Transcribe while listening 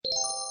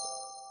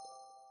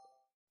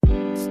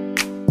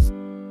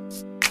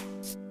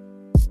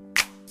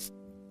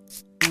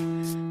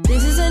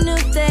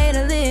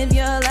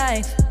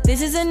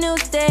This is a new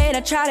day to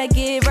try to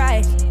get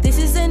right. This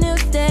is a new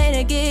day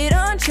to get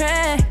on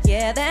track.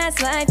 Yeah,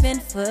 that's life in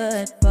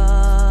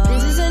football.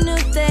 This is a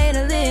new day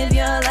to live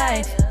your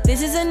life.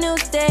 This is a new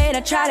day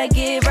to try to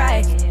get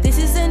right. This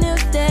is a new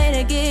day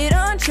to get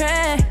on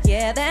track.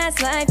 Yeah,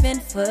 that's life in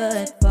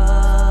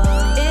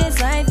football.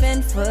 It's life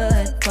in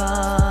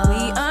football.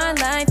 We are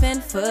life in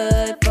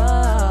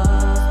football.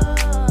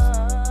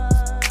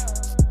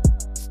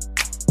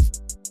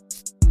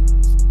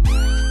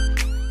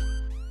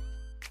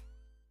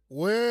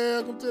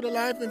 Welcome to the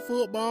Life in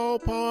Football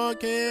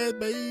podcast,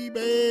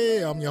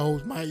 baby. I'm your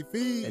host, Mike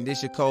Fee. And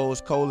this your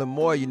co-host, Colin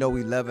Moore. You know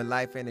we loving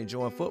life and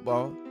enjoying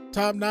football.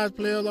 Top-notch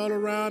players all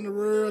around the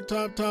world.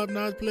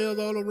 Top-notch players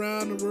all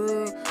around the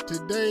world.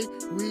 Today,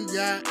 we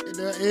got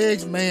the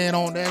X-Man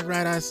on. That's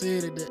right, I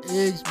said it, the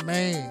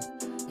X-Man.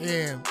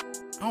 And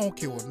I don't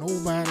care what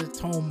nobody's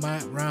talking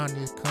about around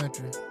this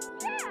country.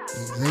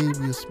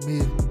 Xavier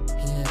Smith,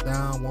 hands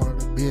down, one of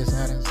the best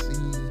I done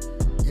seen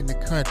in the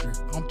country.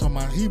 I'm talking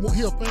about, he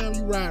a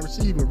family wide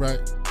receiver, right?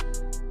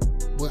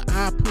 But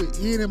I put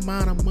any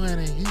amount of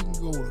money, he can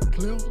go to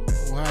Clemson,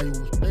 Ohio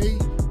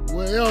State,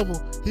 wherever,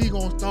 he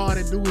gonna start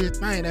and do his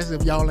thing. That's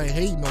if y'all ain't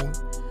hating on him.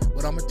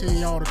 But I'm gonna tell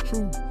y'all the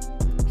truth.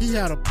 He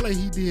had a play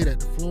he did at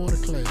the Florida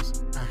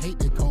Classic. I hate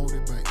they called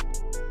it, but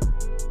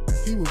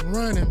he was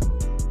running.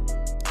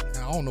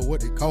 I don't know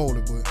what they called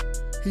it, but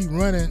he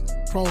running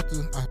across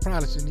the, I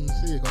probably shouldn't even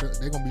say it because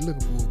they're gonna be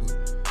looking for it, but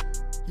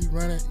he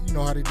running, you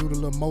know how they do the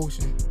little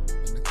motion, and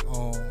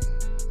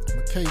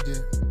McKay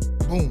just,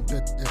 boom,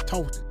 just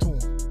tossed it to him.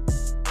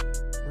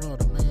 Bro,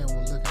 the man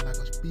was looking like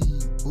a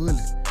speed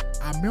bullet.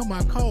 I remember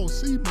I called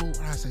C-Mo,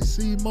 and I said,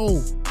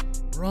 C-Mo,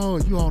 bro,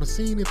 you ought to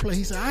seen it play.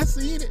 He said, I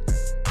seen it.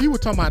 He was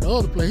talking about the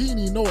other play. He didn't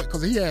even know it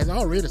because he has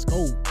already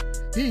scored.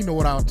 He didn't know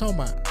what I was talking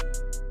about.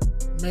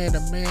 Man,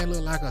 the man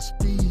looked like a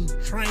speed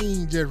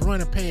train just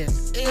running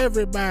past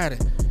everybody.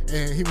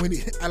 And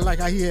I like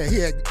how he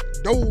had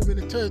dove in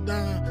the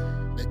touchdown.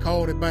 They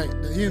called it back,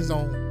 the end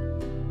zone.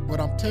 But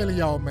I'm telling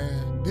y'all,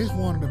 man, this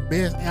one of the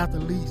best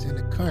athletes in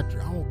the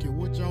country. I don't care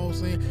what y'all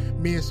saying.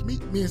 Me and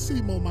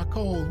Simo, my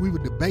co-host, we were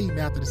debating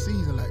after the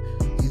season, like,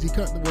 is he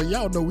cutting? Well,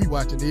 y'all know we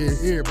watching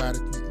everybody,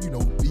 you know,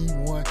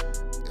 B1,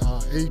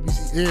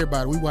 HBC,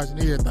 everybody, we watching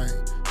everything.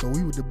 So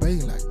we were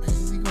debating, like, man,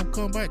 is he gonna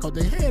come back? Because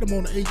they had him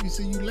on the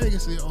HBCU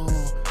legacy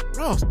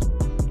roster.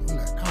 We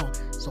like, no.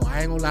 So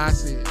I ain't gonna lie, I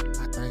said,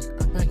 I think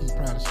he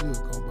probably should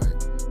come back.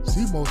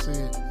 Simo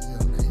said, yeah,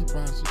 man, he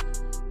probably should.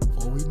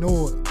 Before we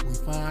know it, we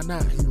find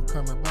out he was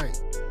coming back.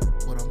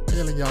 But I'm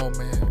telling y'all,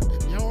 man,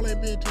 if y'all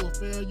ain't been to a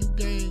FAMU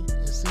game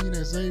and seen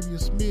that Xavier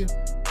Smith,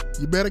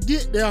 you better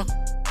get there.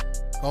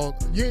 Cause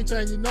you ain't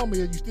changing your number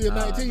yet. You still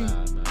 19. Nah.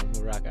 I'm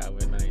gonna rock out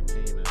with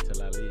 19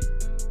 until I leave.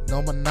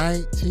 Number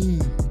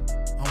 19.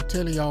 I'm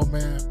telling y'all,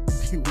 man,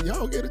 when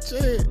y'all get a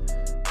chance,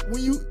 I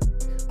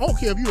don't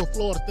care if you a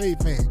Florida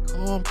State fan,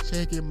 come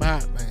check him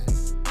out, man.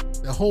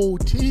 The whole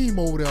team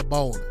over there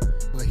balling.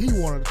 But he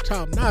one of the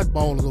top-notch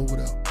ballers over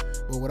there.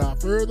 But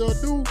without further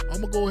ado,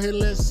 I'm going to go ahead and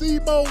let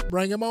Simo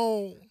bring him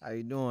on. How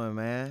you doing,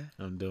 man?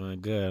 I'm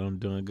doing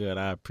good.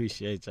 I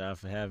appreciate y'all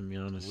for having me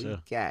on the show. We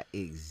got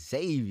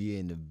Xavier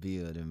in the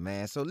building,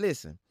 man. So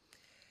listen,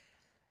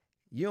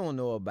 you don't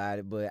know about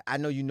it, but I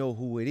know you know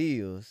who it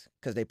is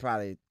because they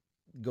probably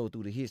go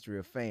through the history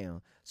of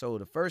FAM. So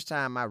the first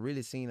time I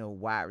really seen a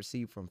wide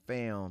receiver from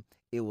FAM,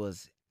 it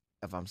was,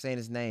 if I'm saying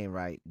his name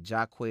right,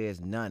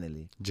 Jaquez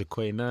Nunnally.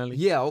 Jaquez Nunnally?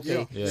 Yeah,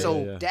 okay. Yeah.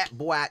 So that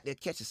boy out there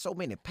catches so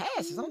many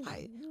passes. I'm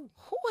like,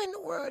 who in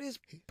the world this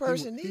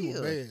person he is?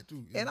 was bad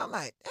too, yeah. And I'm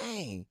like,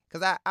 dang.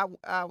 Because I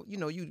you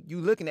know, you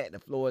looking at the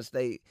Florida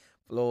State,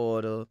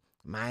 Florida,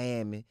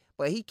 Miami,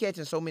 but he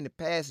catching so many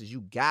passes,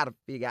 you got to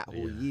figure out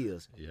who he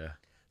is. Yeah.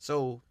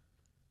 So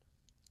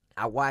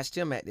I watched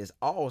him at this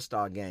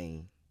All-Star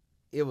game.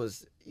 It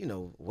was, you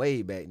know,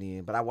 way back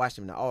then, but I watched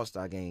him in the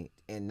All-Star game.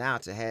 And now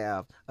to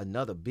have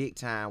another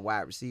big-time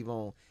wide receiver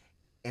on,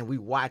 and we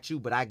watch you,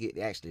 but I get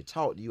to actually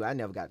talk to you. I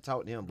never got to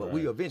talk to him, but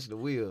we eventually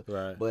will.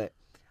 Right. But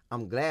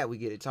I'm glad we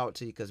get to talk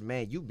to you because,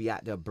 man, you be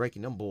out there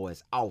breaking them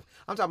boys off.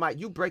 I'm talking about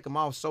you break them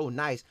off so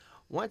nice.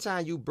 One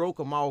time you broke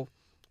them off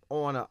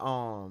on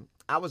a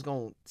I was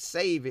going to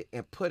save it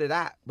and put it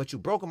out, but you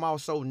broke them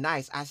off so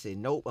nice. I said,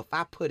 nope, if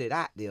I put it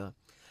out there,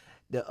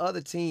 the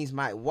other teams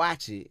might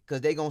watch it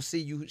because they're going to see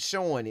you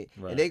showing it.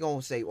 Right. And they're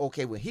going to say,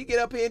 okay, when he get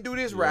up here and do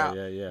this route,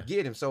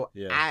 get him. So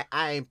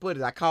I ain't put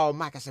it. I called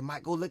Mike. I said,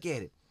 Mike, go look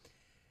at it.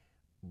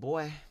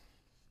 Boy,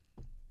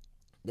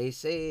 they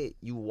said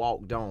you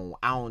walked on.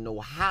 I don't know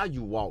how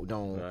you walked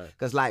on.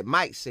 Because like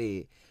Mike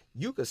said,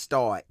 you could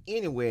start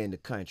anywhere in the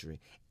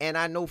country. And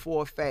I know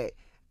for a fact,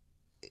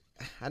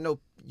 I know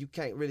you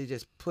can't really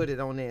just put it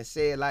on there and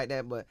say it like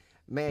that, but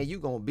man, you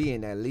going to be in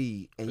that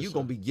league, and you're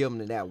going to be giving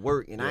them that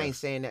work. And I ain't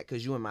saying that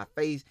because you in my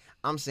face.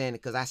 I'm saying it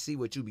because I see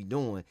what you be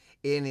doing.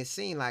 And it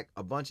seemed like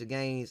a bunch of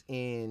games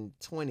in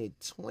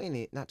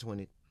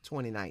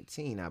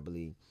 2019, I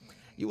believe.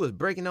 You was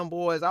breaking them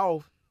boys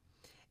off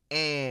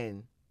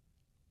and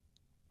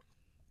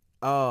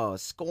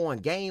scoring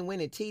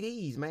game-winning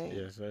TDs, man.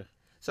 Yes, sir.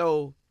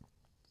 So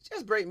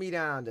just break me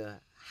down to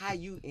how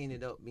you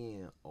ended up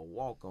being a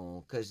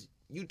walk-on, because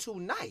you too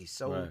nice.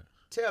 So Right.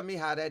 tell me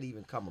how that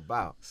even come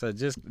about. So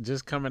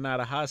just coming out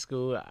of high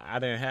school, I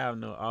didn't have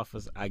no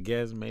offers. I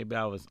guess maybe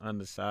I was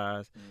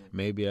undersized.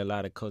 Maybe a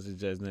lot of coaches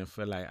just didn't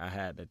feel like I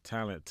had the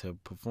talent to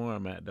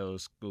perform at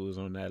those schools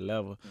on that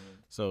level.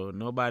 So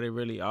nobody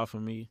really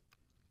offered me.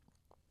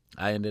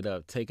 I ended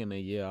up taking a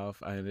year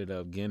off. I ended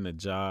up getting a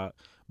job.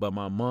 But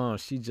my mom,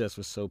 she just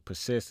was so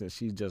persistent.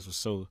 She just was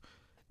so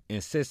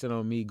insistent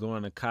on me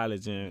going to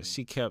college, and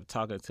she kept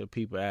talking to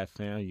people at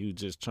FAMU,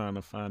 just trying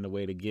to find a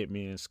way to get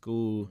me in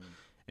school.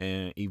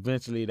 And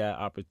eventually that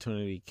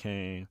opportunity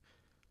came.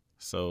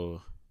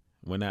 So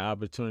when that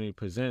opportunity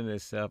presented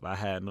itself, I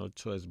had no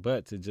choice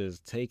but to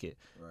just take it.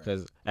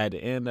 Because at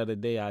the end of the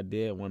day, I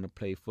did want to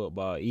play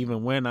football.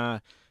 Even when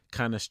I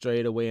kind of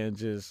strayed away and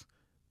just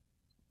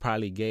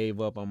probably gave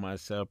up on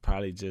myself,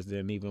 probably just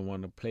didn't even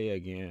want to play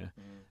again,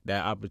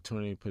 that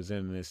opportunity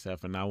presented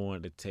itself, and I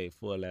wanted to take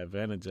full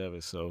advantage of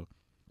it. So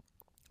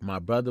my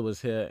brother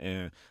was here,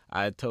 and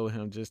I told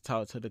him, just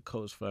talk to the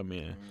coach for me,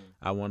 and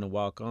I want to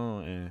walk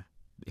on, and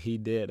he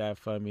did that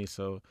for me.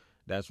 So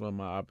that's when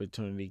my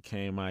opportunity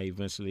came. I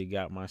eventually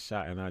got my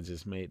shot, and I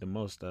just made the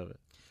most of it.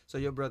 So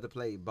your brother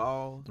played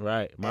ball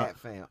Right. at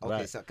FAM. Okay,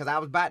 right. so because I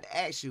was about to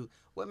ask you,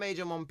 what made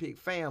your mom pick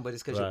FAM, but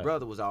it's because your Right.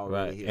 brother was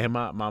already Right. here. And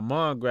my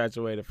mom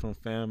graduated from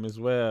FAM as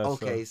well.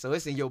 Okay, so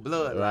it's in your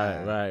blood.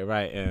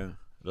 Right. And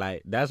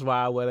like that's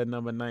why I wear the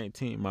number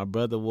 19. My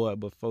brother wore it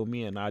before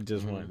me, and I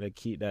just wanted to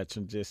keep that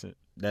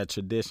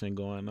tradition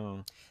going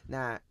on.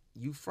 Now,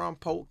 you from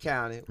Polk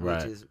County, which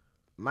Right. is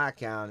my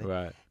county.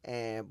 Right.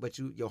 But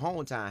your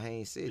hometown,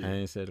 Haines City.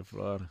 Haines City,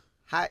 Florida.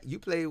 How you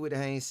played with the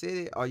Haines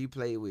City or you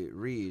played with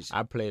Ridge?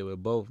 I played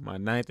with both. My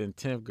 9th and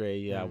 10th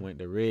grade year, I went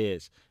to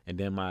Ridge, and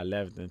then my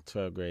 11th and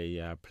 12th grade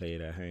year, I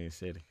played at Haines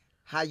City.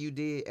 How you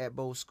did at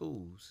both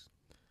schools?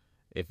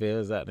 If it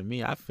was up to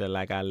me, I feel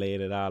like I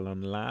laid it all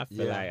on the line. I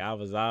feel like I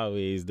was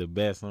always the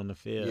best on the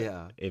field.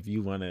 Yeah. If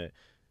you want to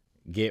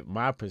get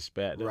my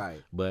perspective.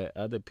 Right. But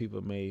other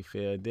people may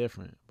feel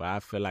different. But I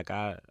feel like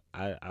I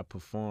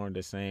performed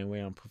the same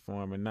way I'm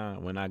performing now.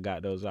 When I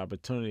got those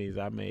opportunities,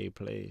 I made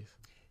plays.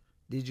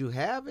 Did you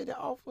have any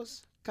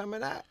offers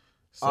coming out?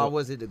 So, or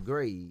was it the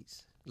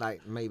grades?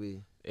 Like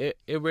maybe. It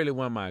really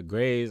wasn't my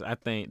grades. I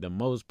think the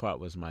most part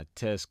was my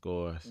test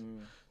scores.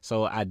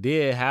 So I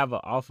did have an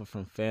offer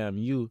from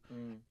FAMU,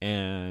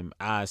 and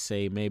I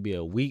say maybe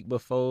a week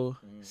before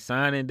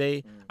signing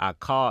day, I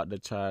called to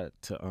try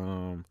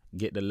to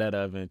get the letter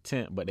of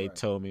intent, but they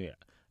told me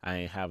I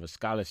ain't have a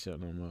scholarship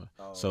no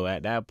more. So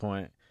at that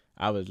point,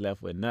 I was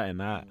left with nothing.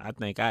 I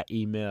think I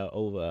emailed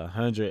over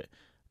 100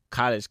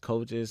 college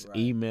coaches,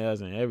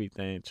 emails and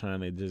everything, trying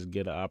to just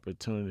get an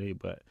opportunity,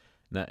 but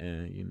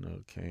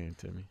nothing, came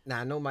to me. Now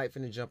I know Mike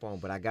finna jump on,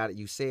 but I got it.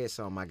 You said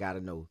something I gotta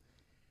know.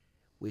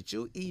 With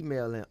you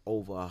emailing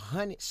over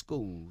 100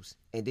 schools,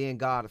 and then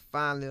God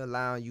finally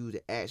allowing you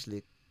to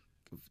actually,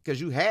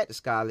 because you had the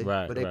scholarship,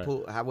 but they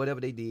put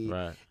whatever they did.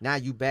 Right. Now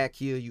you back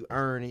here, you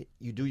earn it,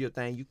 you do your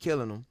thing, you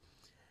killing them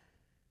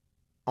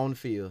on the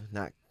field,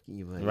 not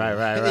you. Right.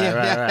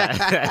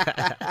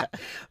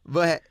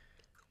 But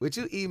with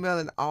you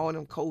emailing all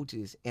them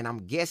coaches, and I'm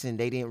guessing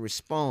they didn't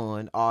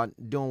respond or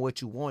doing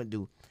what you want to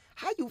do,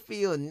 how you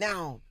feel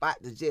now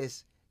about to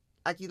just,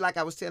 like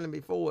I was telling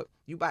before,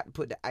 you about to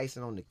put the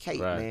icing on the cake,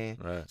 man.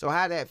 Right. So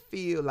how that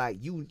feel like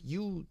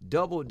you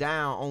double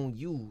down on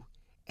you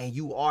and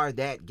you are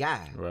that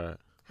guy? Right.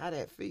 How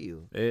that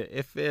feel?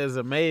 It feels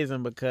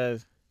amazing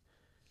because,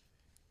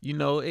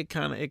 it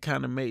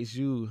kind of makes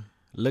you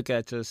look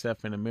at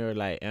yourself in the mirror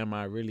like, am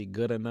I really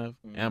good enough?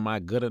 Am I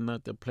good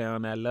enough to play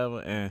on that level?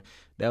 And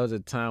that was a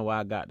time where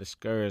I got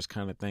discouraged,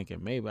 kind of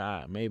thinking maybe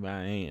I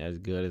ain't as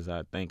good as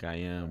I think I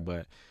am.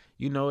 But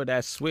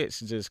that switch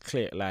just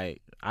clicked.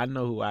 Like, I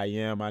know who I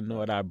am. I know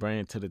what I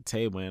bring to the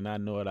table, and I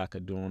know what I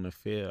could do on the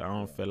field. I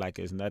don't feel like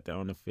there's nothing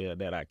on the field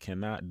that I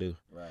cannot do.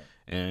 Right.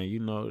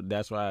 And,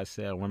 that's why I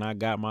said when I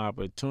got my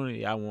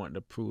opportunity, I wanted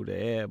to prove to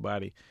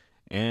everybody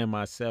and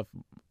myself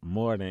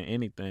more than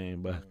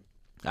anything. But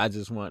I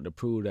just wanted to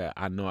prove that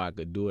I know I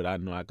could do it. I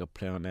know I could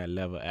play on that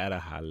level at a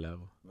high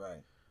level.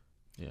 Right.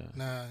 Yeah.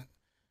 Now,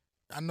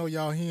 I know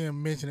y'all hear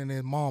him mentioning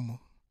his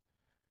mama.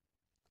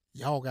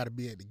 Y'all got to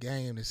be at the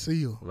game to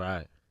see her.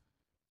 Right.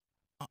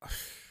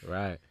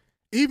 Right.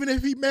 Even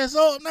if he mess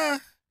up now,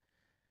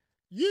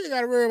 you ain't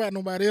got to worry about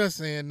nobody else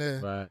saying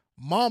that. Right.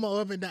 Mama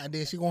up and down.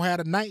 Then she going to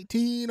have a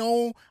 19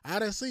 on. I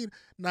done seen.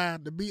 Now,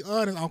 to be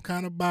honest, I'm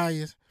kind of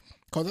biased.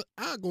 Because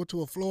I go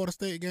to a Florida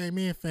State game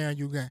in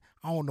FAMU game.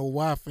 I don't know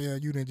why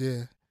FAMU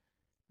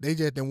they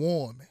just didn't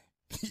warn me.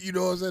 You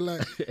know what I'm saying?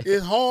 Like,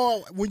 it's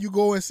hard when you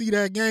go and see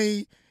that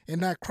game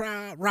and that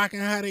crowd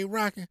rocking how they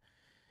rocking.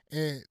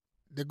 And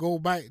to go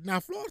back. Now,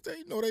 Florida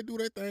State, they do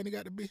their thing. They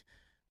got to be.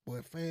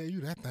 But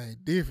FAMU, that thing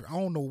different. I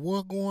don't know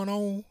what's going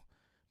on.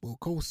 But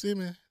Coach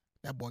Simmons,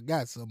 that boy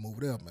got something over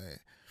there, man.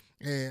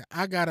 And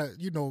I got to,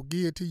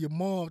 give it to your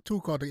mom,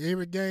 too, because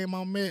every game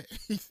I'm at,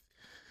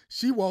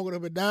 she walking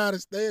up and down the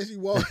stairs.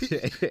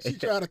 She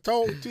try to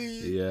talk to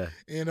you. Yeah.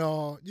 And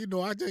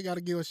I just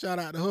gotta give a shout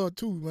out to her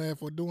too, man,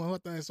 for doing her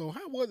thing. So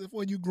how was it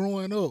for you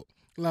growing up?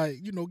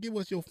 Like, give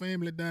us your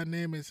family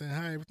dynamics and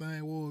how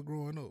everything was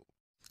growing up.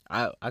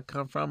 I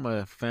come from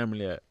a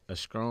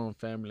strong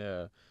family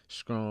of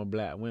strong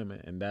black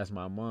women, and that's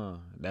my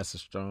mom. That's a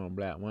strong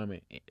black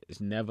woman.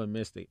 It's never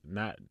missed it.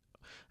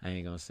 I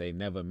ain't gonna say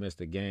never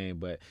missed a game,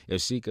 but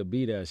if she could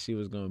be there, she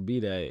was gonna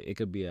be there. It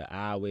could be an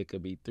hour, it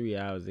could be 3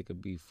 hours, it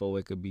could be 4,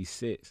 it could be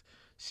 6.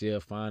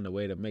 She'll find a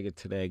way to make it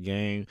to that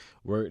game,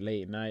 work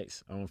late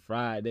nights on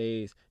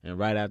Fridays, and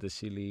right after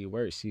she leave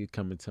work, she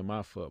coming to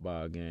my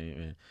football game.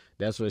 And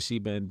that's what she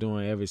been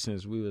doing ever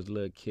since we was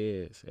little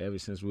kids.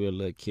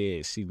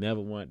 She never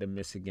wanted to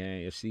miss a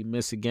game. If she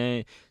miss a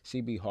game, she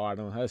be hard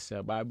on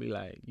herself. I be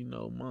like,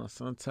 Mom,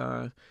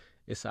 sometimes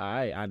it's all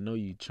right. I know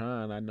you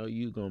trying. I know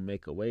you gonna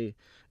make a way.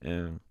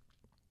 And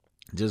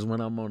just when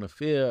I'm on the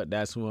field,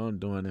 that's what I'm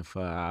doing it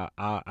for.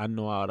 I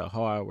know all the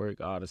hard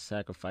work, all the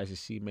sacrifices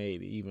she made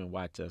to even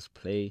watch us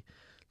play,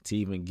 to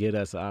even get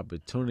us an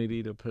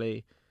opportunity to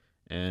play.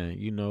 And,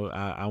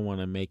 I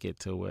want to make it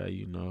to where,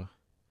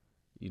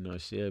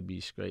 she'll be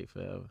straight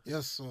forever.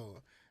 Yes, sir.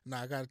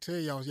 Now, I got to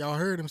tell y'all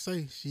heard him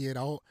say she had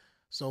all.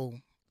 So,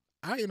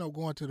 I ended up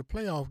going to the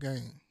playoff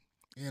game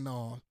in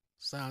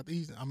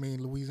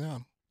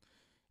Louisiana.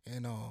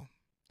 And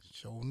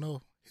sure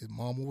enough, his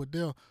mama was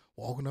there,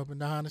 walking up and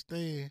down the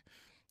stairs.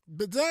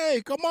 But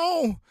hey, come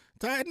on,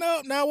 tighten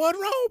up. Now what's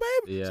wrong,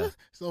 baby? Yeah.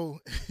 So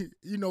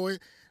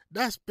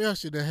that's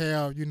special to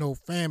have,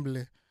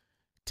 family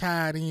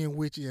tied in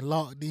with you and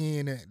locked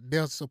in, and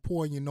they'll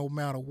support you no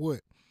matter what.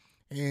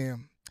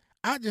 And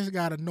I just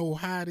got to know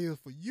how it is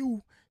for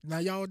you. Now,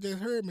 y'all just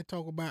heard me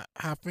talk about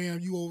how fam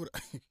you over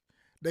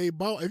they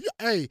bought.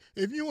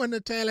 If you in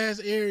the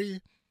Tallahassee area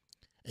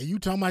and you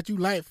talking about you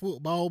like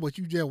football, but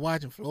you just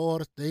watching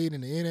Florida State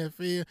and the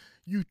NFL,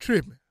 you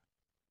tripping.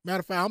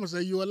 Matter of fact, I'm going to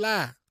say you a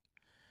lie.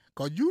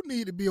 Because you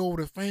need to be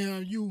over to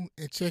FAMU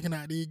and checking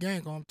out these games.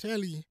 Because I'm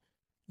telling you,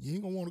 you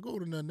ain't going to want to go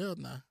to nothing else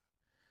now.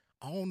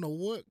 I don't know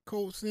what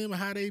Coach Simmons,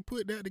 how they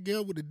put that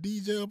together with the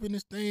DJ up in the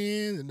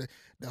stands and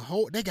the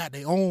whole, they got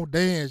their own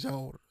dance,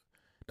 y'all.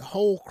 The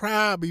whole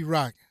crowd be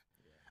rocking.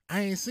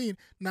 I ain't seen,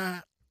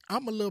 now,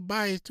 I'm a little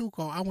biased too,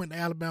 because I went to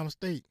Alabama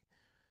State.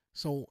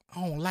 So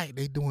I don't like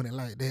they doing it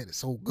like that. It's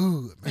so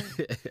good, man.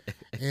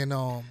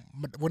 And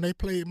when they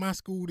played my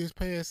school this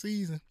past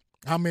season,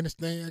 I'm in the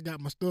stand, got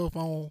my stuff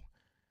on.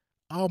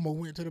 I almost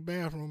went to the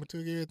bathroom and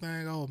took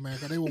everything off, man,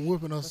 because they were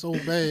whooping us so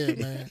bad,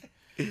 man.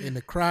 And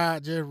the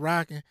crowd just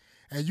rocking.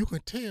 And you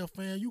can tell,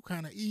 fam, you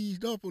kind of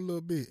eased up a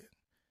little bit.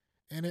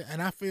 And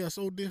I felt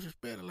so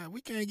disrespected. Like,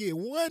 we can't get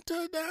one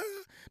touchdown?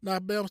 Now,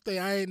 Alabama State,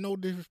 I ain't no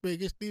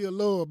disrespect. It's still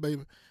love,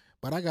 baby.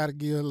 But I got to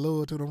give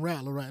love to the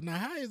Rattler right now.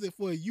 How is it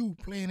for you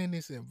playing in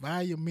this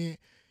environment,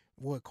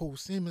 what Coach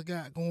Simmons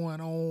got going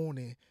on?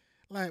 And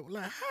like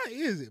how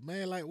is it,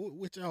 man, like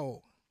with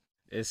y'all?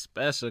 It's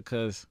special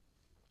because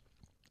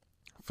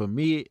for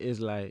me, it's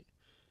like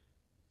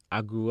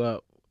I grew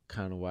up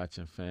kind of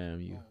watching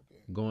FAMU,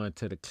 going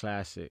to the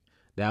Classic.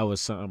 That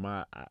was something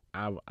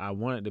I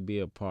wanted to be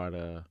a part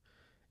of.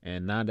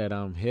 And now that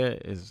I'm here,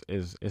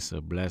 it's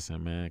a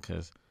blessing, man,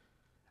 because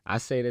I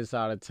say this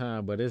all the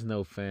time, but there's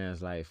no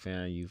fans like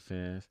FAMU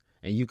fans.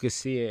 And you can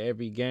see it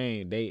every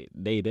game. They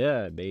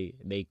there.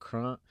 They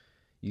crunk.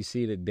 You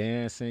see the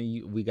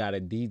dancing. We got a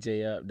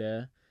DJ up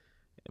there.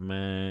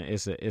 Man,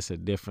 it's a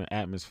different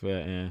atmosphere,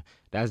 and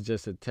that's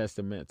just a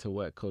testament to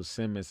what Coach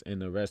Simmons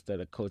and the rest of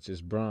the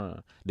coaches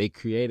brought. They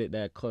created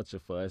that culture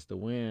for us to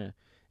win.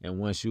 And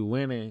once you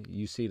winning,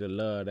 you see the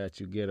love that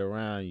you get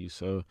around you.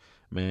 So,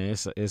 man,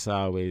 it's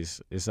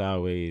always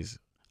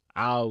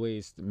I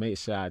always make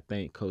sure I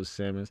thank Coach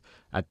Simmons.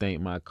 I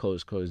thank my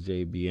coach, Coach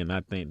JB, and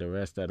I thank the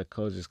rest of the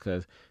coaches,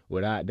 because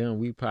without them,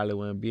 we probably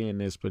wouldn't be in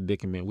this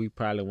predicament. We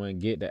probably wouldn't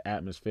get the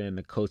atmosphere and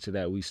the culture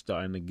that we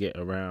starting to get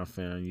around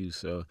FAMU.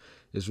 So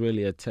it's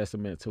really a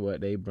testament to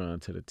what they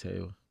brought to the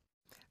table.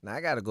 Now,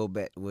 I got to go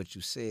back to what you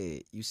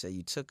said. You said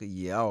you took a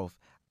year off.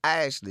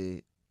 I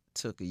actually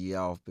took a year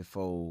off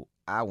before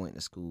I went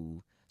to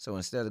school. So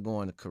instead of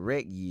going the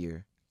correct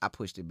year, I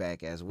pushed it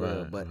back as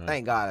well. But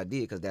thank God I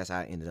did, because that's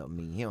how I ended up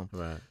meeting him.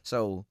 Right.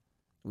 So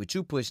with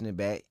you pushing it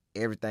back,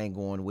 everything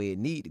going the way it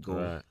need to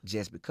go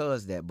just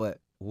because of that. But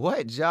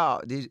what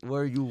job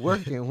were you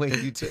working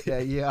when you took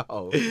that year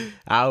off?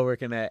 I was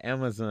working at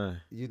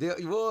Amazon. You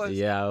was?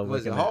 Yeah, I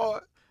was it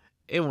hard?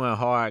 It wasn't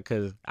hard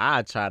because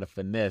I try to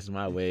finesse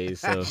my ways.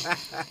 So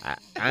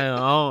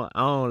I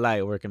don't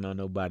like working on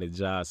nobody's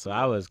job. So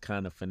I was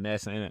kind of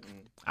finessing.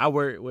 I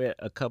worked with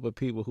a couple of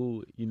people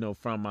who,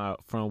 from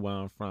where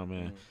I'm from,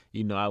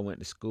 and I went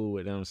to school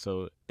with them,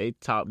 so they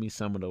taught me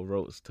some of the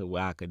ropes to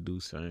where I could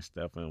do certain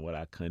stuff and what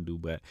I couldn't do.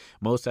 But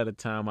most of the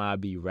time, I'd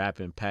be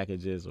wrapping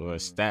packages or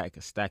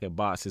stacking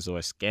boxes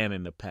or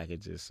scanning the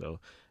packages. So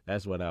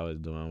that's what I was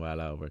doing while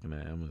I was working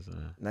at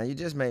Amazon. Now you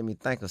just made me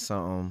think of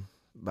something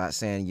about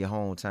saying your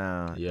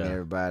hometown and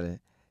everybody.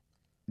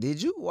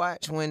 Did you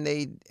watch when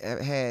they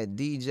had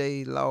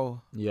DJ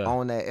Law Yeah.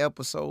 on that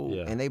episode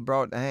Yeah. and they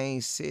brought the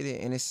Haynes City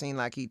and it seemed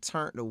like he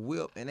turned the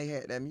whip and they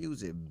had that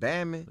music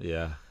bamming?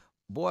 Yeah.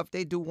 Boy, if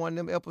they do one of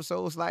them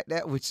episodes like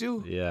that with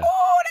you, Yeah.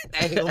 oh,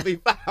 that thing gonna be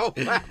fire.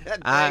 That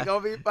thing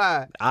gonna be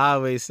fire. I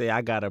always say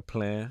I got a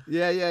plan.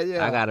 Yeah.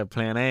 I got a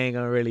plan. I ain't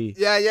gonna really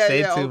Yeah.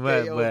 say too Okay,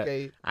 much, but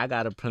okay. I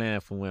got a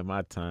plan for when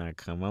my time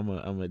come. I'm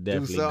a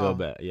definitely go something.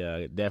 back.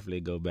 Yeah,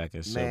 definitely go back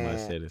and show my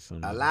Man, city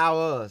some. Allow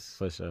us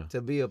For sure.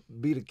 to be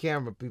the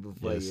camera people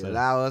for Yes, you. sir.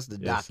 Allow us to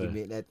Yes, sir.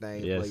 document that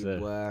thing Yes, for you, sir.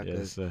 boy. Yes,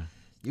 'Cause sir.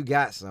 you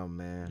got something,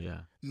 man.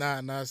 Yeah.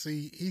 Nah,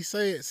 see, he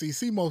said,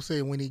 Simo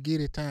said when he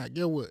get it time,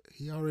 get what?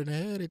 He already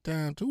had it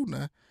time too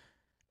now.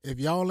 If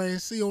y'all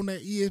ain't see on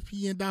that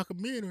ESPN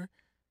documentary,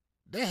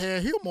 they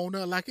had him on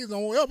there like his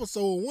own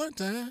episode one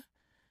time.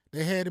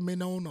 They had him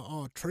in on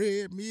the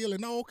treadmill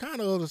and all kind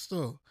of other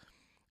stuff.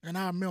 And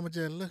I remember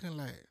just looking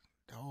like,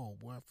 oh,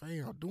 boy,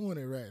 fam doing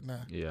it right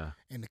now. Yeah.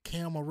 And the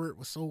camera work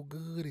was so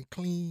good and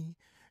clean.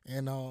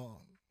 And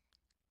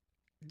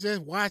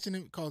just watching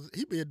him, because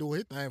he been doing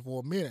his thing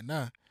for a minute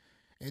now.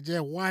 And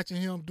just watching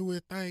him do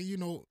his thing, you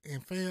know,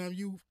 and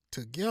FAMU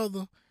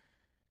together,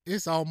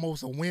 it's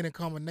almost a winning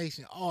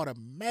combination,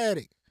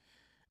 automatic.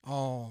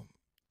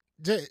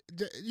 Just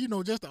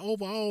the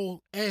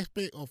overall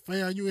aspect of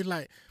FAMU is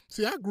like,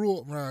 see, I grew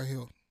up around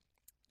here.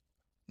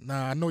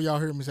 Now, I know y'all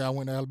heard me say I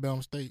went to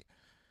Alabama State.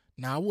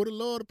 Now, I would have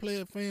loved to play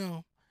at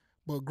FAM,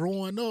 but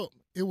growing up,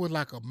 it was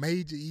like a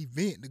major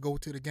event to go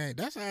to the game.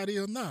 That's how it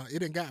is now. It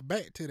done got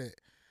back to that.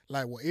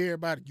 Like, well,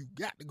 everybody, you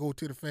got to go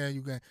to the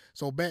FAMU game.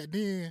 So back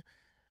then,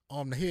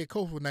 the head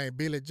coach was named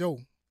Billy Joe.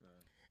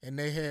 And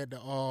they had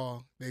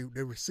the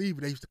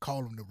receiver, they used to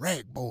call him the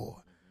Rack Boy.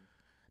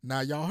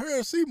 Now, y'all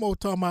heard Simo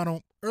talking about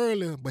him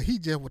earlier, but he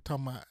just was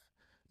talking about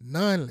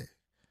Nunley.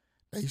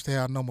 They used to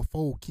have number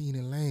 4,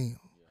 Keenan Lamb,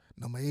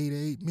 number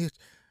 88, Mitch.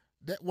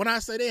 When I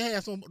say they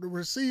had some of the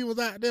receivers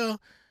out there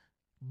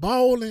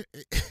balling,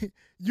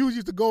 you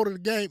used to go to the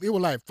game, it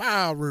was like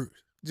fireworks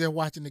just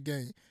watching the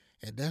game.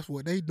 And that's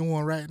what they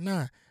doing right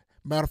now.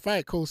 Matter of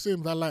fact, Coach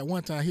Simmons, I like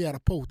one time he had a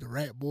post, the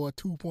Rat Boy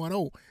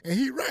 2.0, and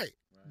he right.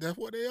 That's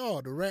what they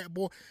are, the Rat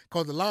Boy.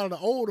 Because a lot of the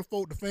older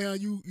folk, the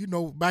FAMU, you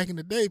know, back in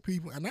the day,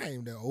 people, and I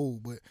ain't that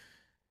old, but,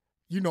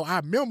 you know, I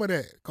remember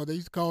that because they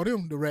used to call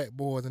them the Rat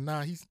Boys, and now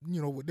he's, you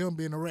know, with them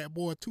being the Rat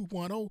Boy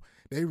 2.0,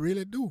 they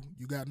really do.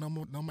 You got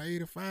number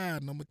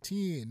 85, number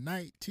 10,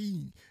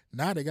 19.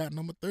 Now they got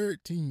number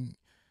 13.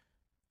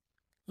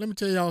 Let me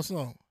tell y'all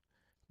something.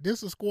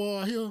 This a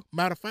squad here.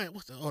 Matter of fact,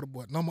 what's the other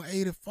boy? Number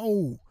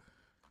 84,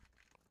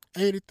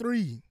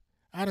 83.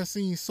 I done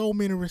seen so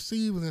many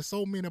receivers and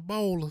so many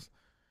ballers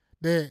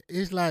that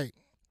it's like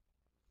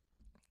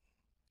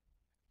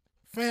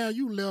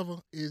FAMU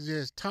level is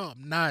just top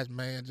notch,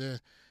 man.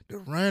 Just the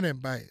running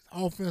backs,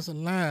 offensive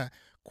line,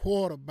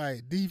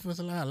 quarterback,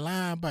 defensive line,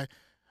 linebacker.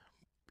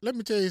 Let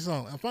me tell you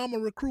something. If I'm a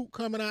recruit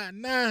coming out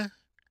now,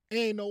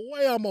 ain't no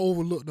way I'm going to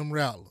overlook them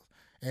Rattlers.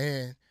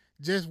 And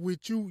just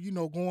with you, you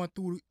know, going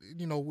through,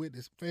 you know, with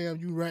this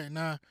FAMU right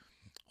now,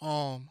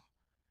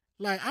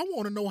 like, I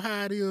want to know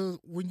how it is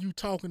when you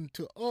talking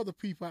to other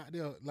people out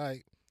there,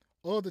 like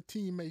other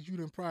teammates you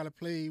done probably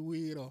played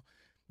with, or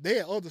they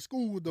at other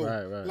schools, though.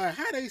 Right. Like,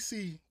 how they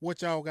see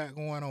what y'all got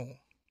going on?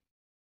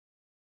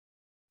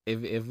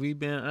 If we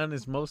been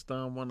honest, most of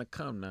them want to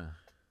come now.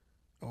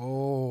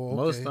 Oh, okay.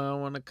 Most of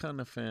them want to come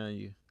to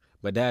FAMU.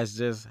 But that's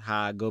just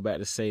how I go back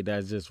to say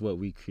that's just what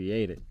we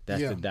created.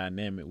 That's the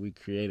dynamic we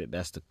created.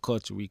 That's the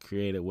culture we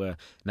created where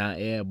now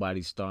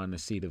everybody's starting to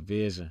see the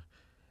vision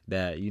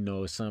that, you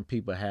know, some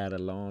people had a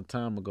long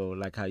time ago,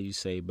 like how you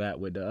say back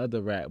with the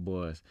other Rat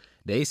Boys.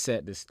 They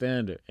set the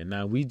standard, and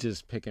now we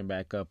just picking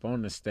back up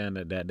on the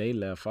standard that they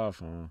left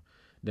off on.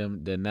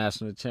 The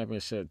national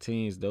championship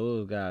teams,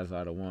 those guys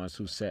are the ones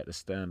who set the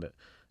standard.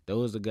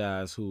 Those are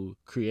guys who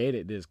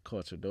created this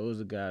culture. Those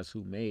are guys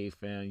who made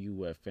FAMU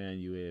what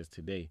FAMU is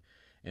today.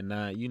 And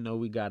now, you know,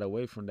 we got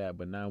away from that,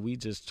 but now we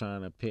just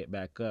trying to pick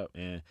back up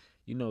and,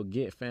 you know,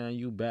 get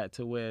FAMU back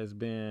to where it's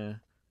been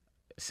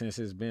since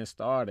it's been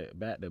started,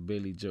 back to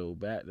Billy Joe,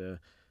 back to,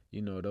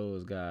 you know,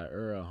 those guys,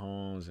 Earl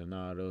Holmes and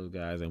all those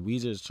guys. And we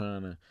just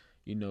trying to,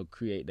 you know,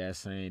 create that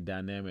same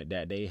dynamic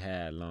that they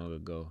had long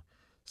ago.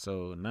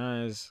 So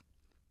now it's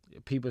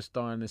people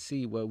starting to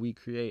see what we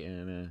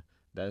creating, and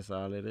that's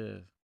all it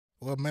is.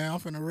 Well, man, I'm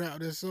finna wrap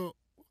this up.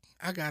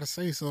 I gotta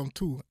say something,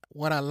 too.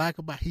 What I like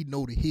about he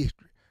know the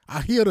history.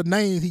 I hear the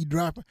names he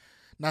dropping.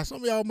 Now,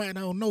 some of y'all might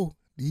not know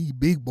these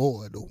big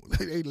boys, though.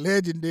 They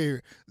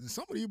legendary.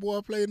 Some of these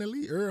boys play in the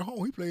league. Earl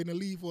Holmes, he played in the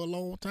league for a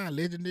long time.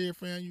 Legendary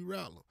FAMU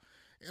Rattler.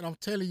 And I'm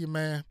telling you,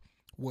 man,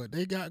 what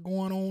they got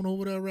going on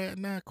over there right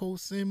now, Coach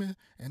Simmons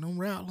and them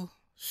Rattlers,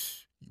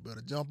 you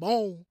better jump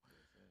on.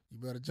 You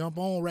better jump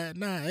on right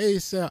now. Hey,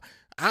 sir,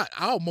 I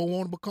almost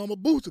want to become a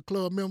Booster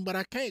Club member, but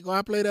I can't go.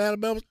 I played at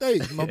Alabama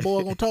State. My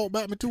boy gonna talk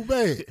about me too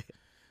bad.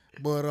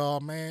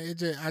 But, man,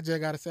 I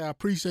just got to say I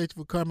appreciate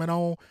you for coming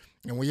on.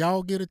 And when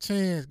y'all get a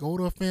chance, go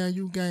to a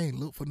FAMU game.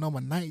 Look for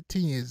number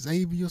 19,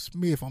 Xavier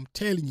Smith. I'm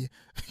telling you,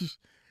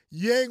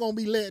 you ain't gonna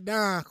be let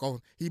down because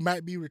he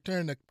might be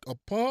returning a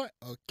punt,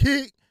 a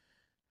kick,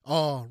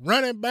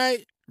 running back,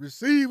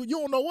 receiver. You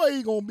don't know where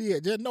he gonna be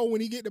at. Just know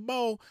when he get the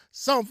ball,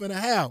 something to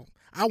happen.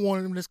 I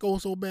wanted him to score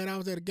so bad. I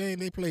was at a game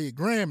they played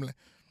Grambling,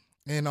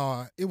 and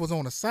it was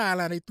on the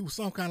sideline. They threw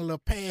some kind of little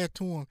pass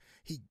to him.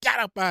 He got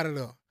up out of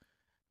there.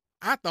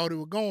 I thought it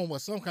was going, but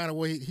some kind of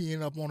way he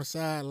ended up on the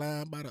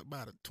sideline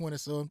about a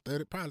 20-something,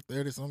 30, probably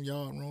 30-something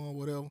yard run,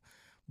 whatever.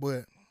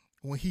 But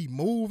when he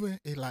moving,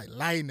 it's like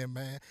lightning,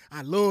 man.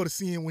 I love to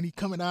see him when he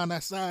coming down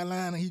that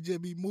sideline and he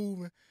just be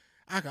moving.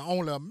 I can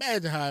only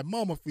imagine how his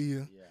mama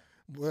feel. Yeah.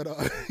 But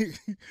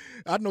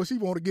I know she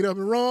want to get up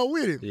and run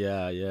with him.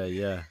 Yeah.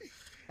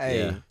 Hey,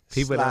 yeah.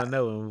 People don't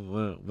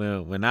know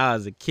when I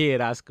was a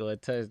kid, I scored a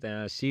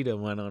touchdown. She the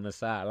one on the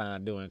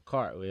sideline doing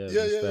cartwheels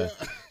and stuff.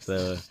 Yeah.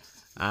 So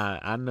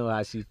I know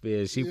how she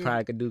feels. She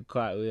probably could do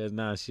cartwheels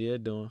now. She'll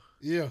do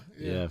them.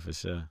 Yeah, for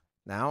sure.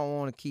 Now, I don't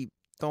want to keep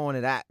throwing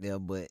it out there,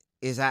 but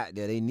it's out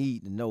there. They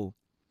need to know.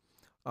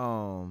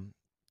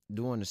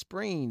 During the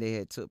spring, they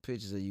had took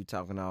pictures of you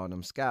talking to all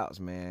them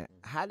scouts, man.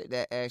 How did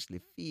that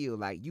actually feel?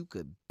 Like, you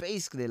could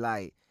basically,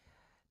 like,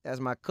 that's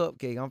my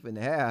cupcake. I'm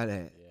finna have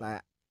that. Yeah.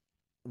 Like,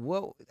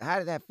 how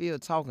did that feel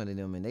talking to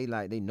them? And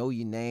they know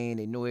your name.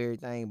 They know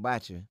everything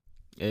about you.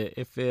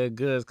 It feels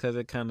good because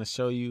it kind of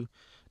show you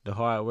the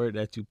hard work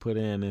that you put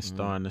in and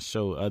starting to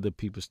show other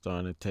people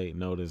starting to take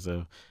notice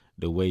of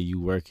the way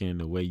you working,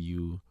 the way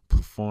you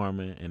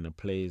performing, and the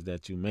plays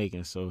that you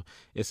making. So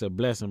it's a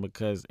blessing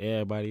because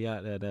everybody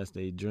out there, that's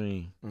their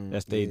dream.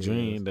 That's their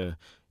dream to,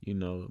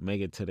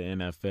 make it to the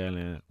NFL.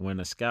 And when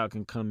a scout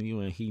can come to you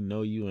and he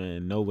know you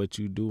and know what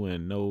you do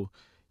and know,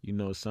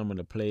 some of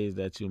the plays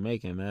that you're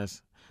making,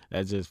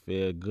 that just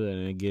feels good,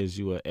 and it gives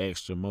you an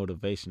extra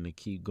motivation to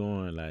keep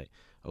going. Like,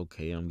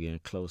 okay, I'm getting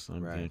closer.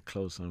 I'm getting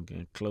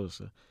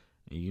closer.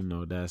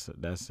 And that's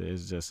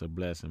it's just a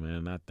blessing, man.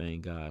 And I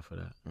thank God for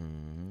that.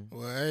 Mm-hmm.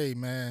 Well, hey,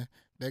 man,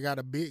 they got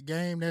a big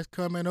game that's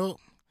coming up,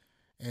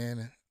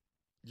 and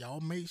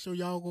y'all make sure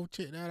y'all go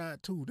check that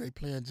out too. They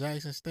playing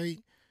Jackson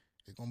State.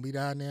 They're gonna be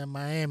down there in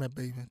Miami,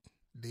 baby.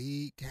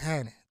 Dade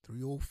County,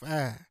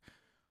 305.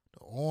 The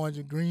orange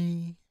and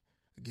green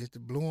against the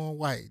blue and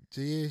white.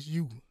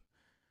 JSU.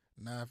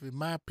 Now, if it's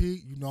my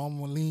pick, I'm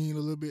gonna lean a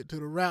little bit to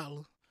the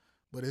Rattlers,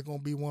 but it's gonna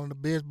be one of the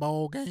best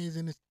ball games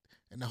in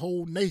the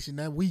whole nation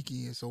that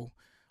weekend. So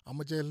I'm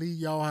going to just leave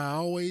y'all how I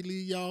always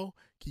leave y'all.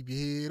 Keep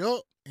your head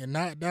up and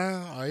not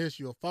down, or else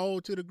you'll fall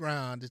to the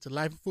ground. It's the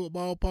Life of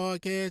Football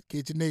podcast.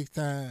 Catch you next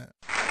time.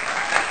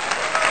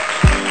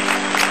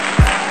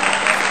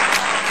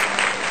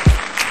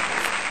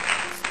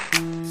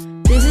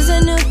 This is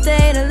a new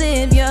day to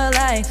live your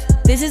life.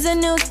 This is a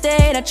new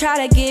day to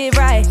try to get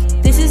right.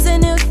 This is a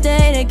new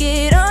day to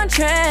get on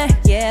track.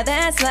 Yeah,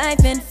 that's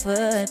life in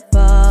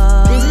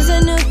football. This is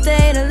a new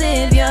day to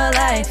live your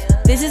life.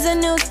 This is a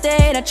new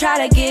day to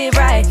try to get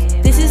right.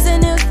 This is a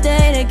new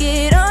day to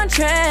get on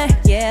track.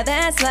 Yeah,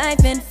 that's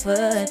life in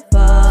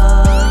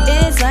football.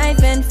 It's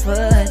life in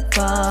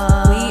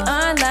football. We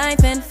are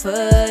life in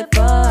football.